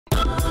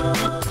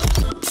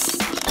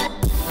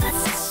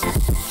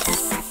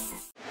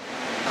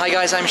Hi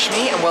guys, I'm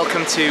Shmi and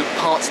welcome to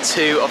part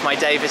 2 of my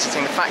day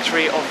visiting the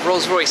factory of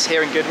Rolls-Royce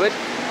here in Goodwood.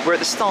 We're at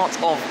the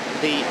start of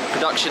the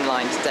production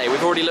line today.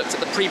 We've already looked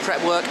at the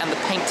pre-prep work and the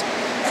paint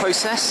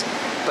process,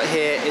 but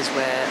here is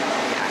where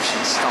the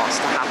action starts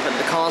to happen.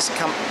 The cars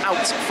come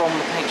out from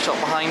the paint shop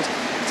behind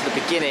to the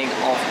beginning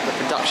of the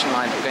production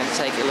line that we're going to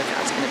take a look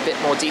at in a bit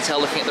more detail,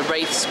 looking at the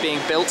Wraiths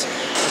being built.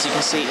 As you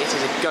can see, it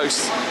is a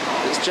Ghost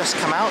that's just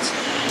come out.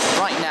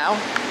 Right now,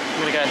 I'm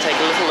going to go and take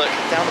a little look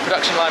down the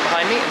production line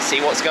behind me and see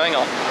what's going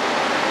on.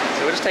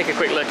 So we'll just take a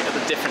quick look at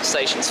the different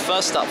stations.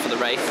 First up for the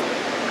Wraith,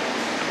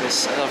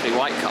 this lovely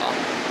white car.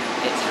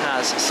 It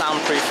has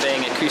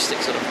soundproofing,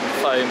 acoustic sort of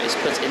foam is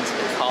put into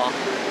the car.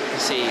 You can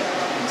see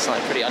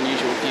inside, pretty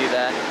unusual view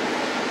there.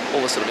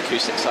 All the sort of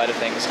acoustic side of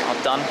things are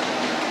done.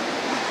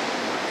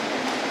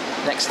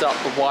 Next up,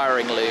 the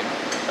wiring loom.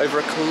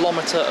 Over 1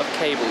 kilometre of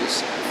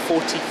cables,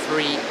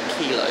 43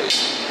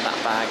 kilos, that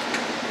bag.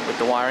 With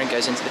the wiring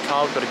goes into the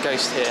car. We've got a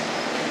Ghost here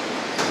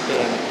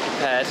being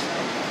prepared.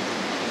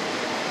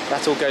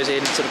 That all goes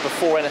in sort of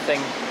before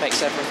anything makes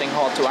everything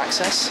hard to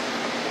access.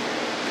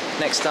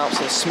 Next up,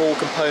 sort of small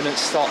components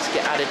start to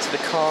get added to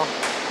the car.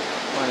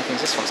 One of the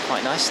things, this one's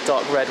quite nice,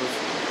 dark red with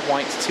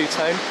white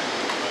two-tone.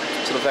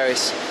 Sort of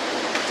various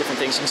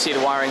different things. You can see the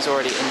wiring's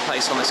already in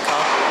place on this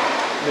car.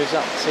 Moves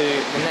up to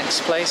the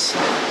next place.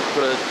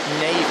 We've got a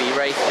navy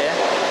Wraith here.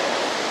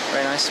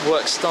 Very nice.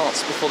 Work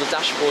starts before the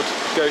dashboard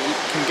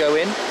can go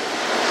in.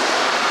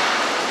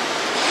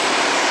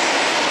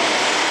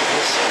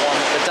 This one,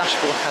 the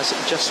dashboard has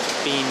just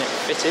been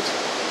fitted.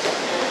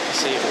 You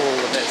see all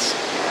of it.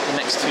 The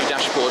next 2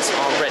 dashboards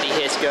are ready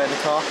here to go in the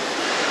car.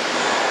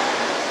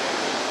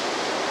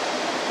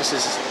 This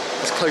is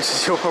as close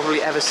as you'll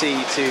probably ever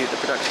see to the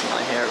production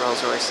line here at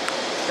Rolls-Royce.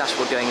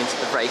 Dashboard going into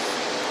the Wraith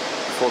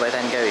before they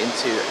then go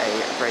into a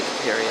break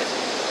period.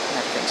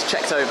 Everything's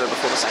checked over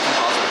before the second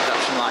part of the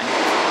production line.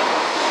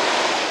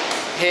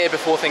 Here,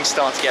 before things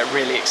start to get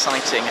really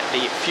exciting,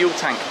 the fuel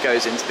tank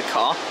goes into the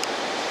car.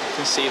 You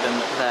can see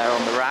them there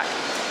on the rack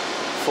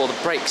before the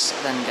brakes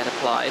then get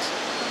applied.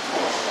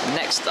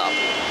 Next up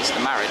is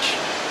the marriage.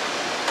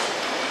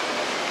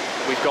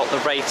 We've got the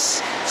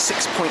Wraith's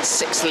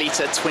 6.6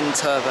 litre twin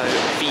turbo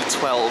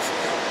V12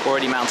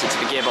 already mounted to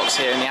the gearbox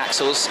here in the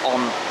axles on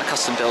a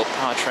custom built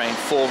powertrain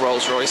for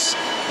Rolls-Royce.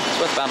 It's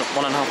worth about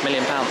 £1.5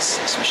 million,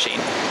 this machine.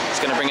 It's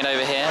going to bring it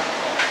over here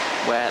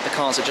where the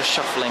cars are just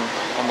shuffling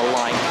on the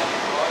line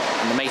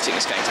and the mating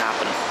is going to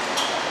happen.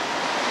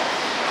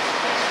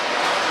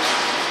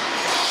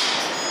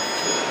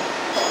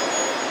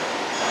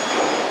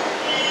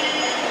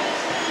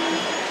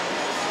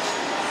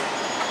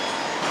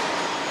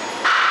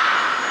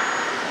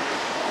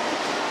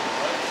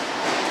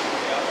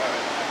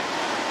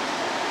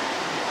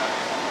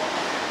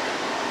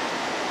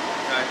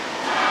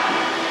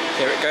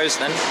 Here it goes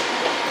then.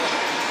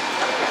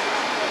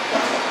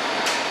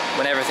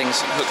 When everything's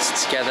hooked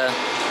together,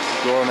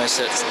 you're almost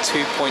at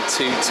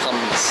 2.2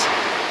 tons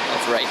of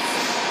Wraith.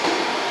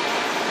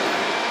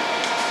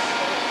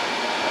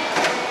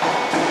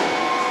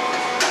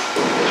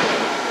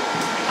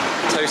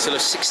 A total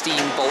of 16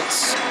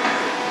 bolts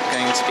are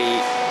going to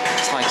be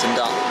tightened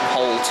up and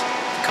hold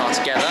the car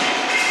together.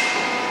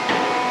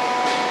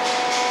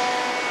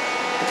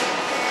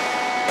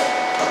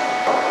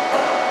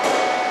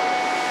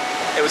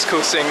 It was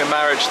cool seeing the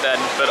marriage then,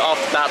 but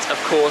after that, of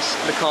course,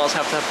 the cars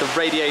have to have the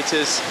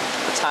radiators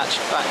attached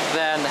back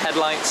there and the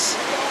headlights.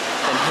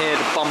 Then here,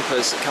 the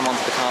bumpers that come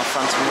onto the car,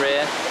 front and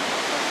rear.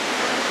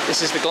 This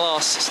is the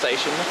glass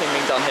station, nothing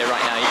being done here right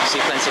now. You can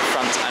see plenty of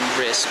front and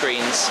rear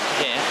screens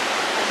here.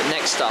 The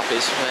next up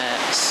is where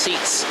the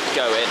seats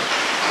go in.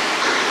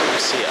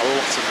 You see a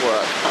lot of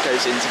work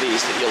goes into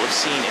these that you'll have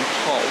seen in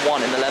part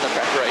 1 in the leather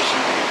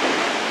preparation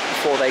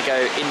before they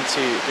go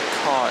into the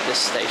car at this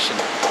station.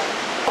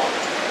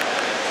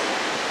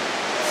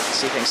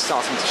 See things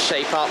starting to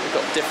shape up. We've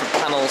got different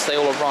panels, they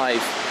all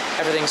arrive.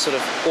 Everything's sort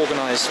of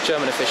organised,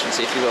 German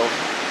efficiency if you will,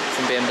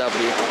 from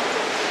BMW.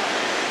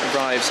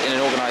 Arrives in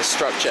an organised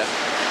structure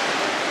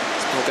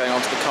before going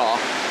onto the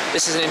car.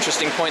 This is an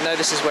interesting point though,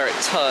 this is where it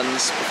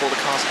turns before the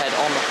cars head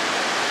on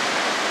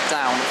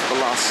down for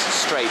the last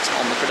straight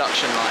on the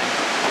production line.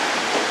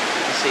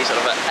 You can see sort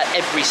of at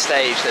every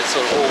stage there's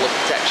sort of all the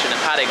protection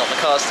and padding on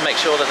the cars to make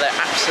sure that they're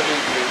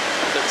absolutely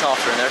looked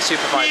after, and there are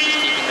supervisors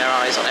keeping their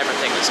eyes on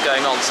everything that's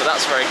going on, so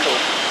that's very cool.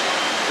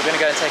 We're going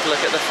to go and take a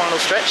look at the final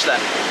stretch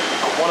then.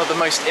 One of the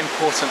most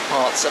important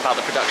parts about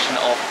the production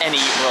of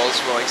any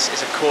Rolls-Royce is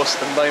of course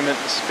the moment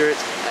the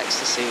Spirit of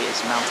Ecstasy is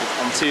mounted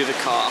onto the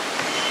car.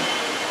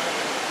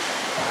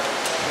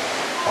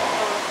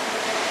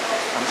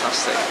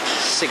 Fantastic.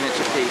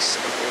 Signature piece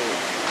of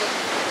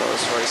all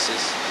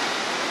Rolls-Royces.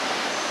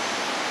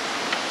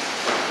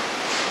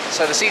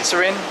 So the seats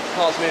are in,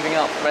 car's moving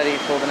up, ready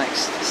for the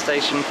next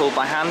station, pulled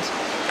by hand.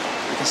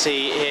 You can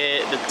see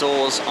here the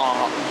doors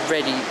are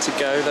ready to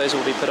go, those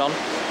will be put on.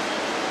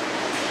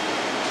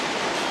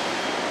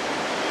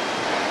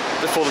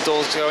 Before the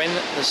doors go in,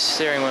 the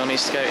steering wheel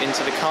needs to go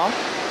into the car.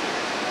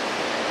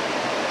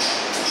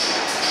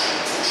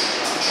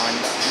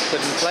 put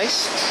in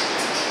place.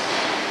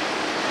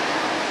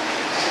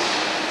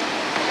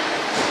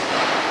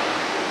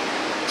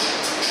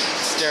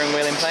 Steering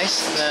wheel in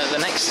place. The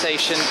next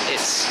station,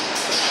 it's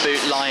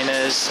boot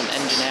liners, some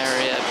engine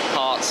area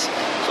parts,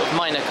 sort of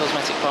minor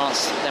cosmetic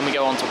parts. Then we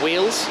go on to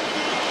wheels.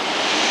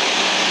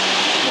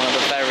 One of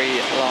the very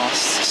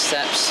last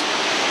steps.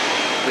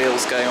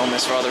 Wheels going on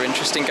this rather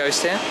interesting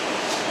Ghost here.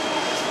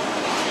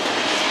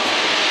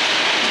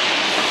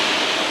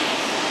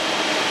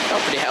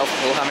 Felt pretty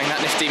helpful having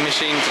that nifty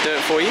machine to do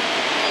it for you.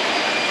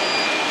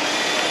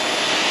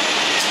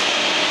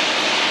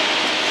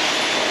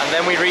 And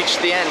then we reach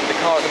the end. The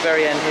car at the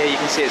very end here,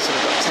 you can see it's sort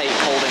of got tape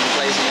holding and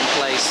glazing in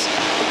place.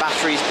 The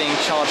battery's being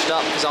charged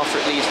up because after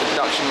it leaves the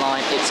production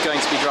line, it's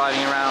going to be driving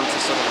around to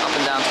sort of up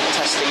and down to the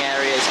testing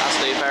areas as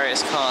the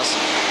various cars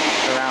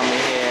around me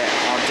here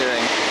are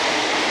doing.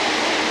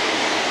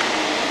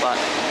 But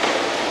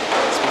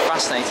it's been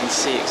fascinating to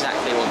see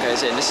exactly what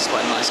goes in. This is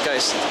quite a nice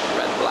Ghost,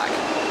 red and black.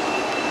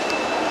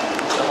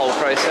 The whole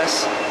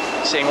process,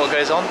 seeing what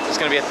goes on.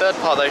 There's going to be a third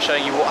part though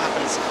showing you what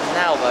happens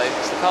now though,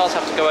 because the cars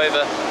have to go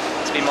over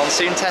to be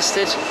monsoon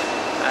tested,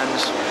 and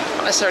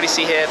not necessarily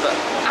see here, but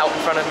out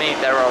in front of me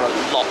there are a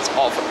lot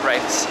of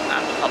Wraiths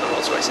and other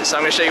Rolls-Royces. So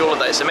I'm going to show you all of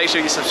those, so make sure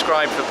you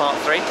subscribe for part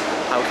 3.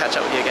 I will catch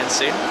up with you again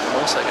soon.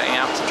 I'm also going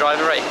out to drive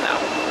a Wraith now.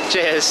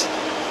 Cheers!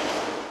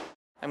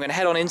 I'm going to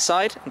head on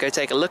inside and go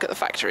take a look at the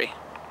factory.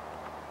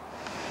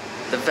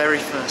 The very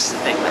first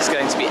thing that's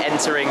going to be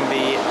entering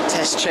the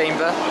test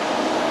chamber.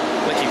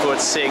 Looking forward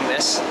to seeing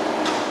this.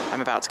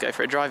 I'm about to go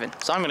for a drive-in.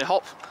 So I'm going to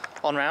hop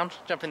on round,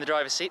 jump in the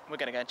driver's seat, and we're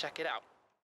going to go and check it out.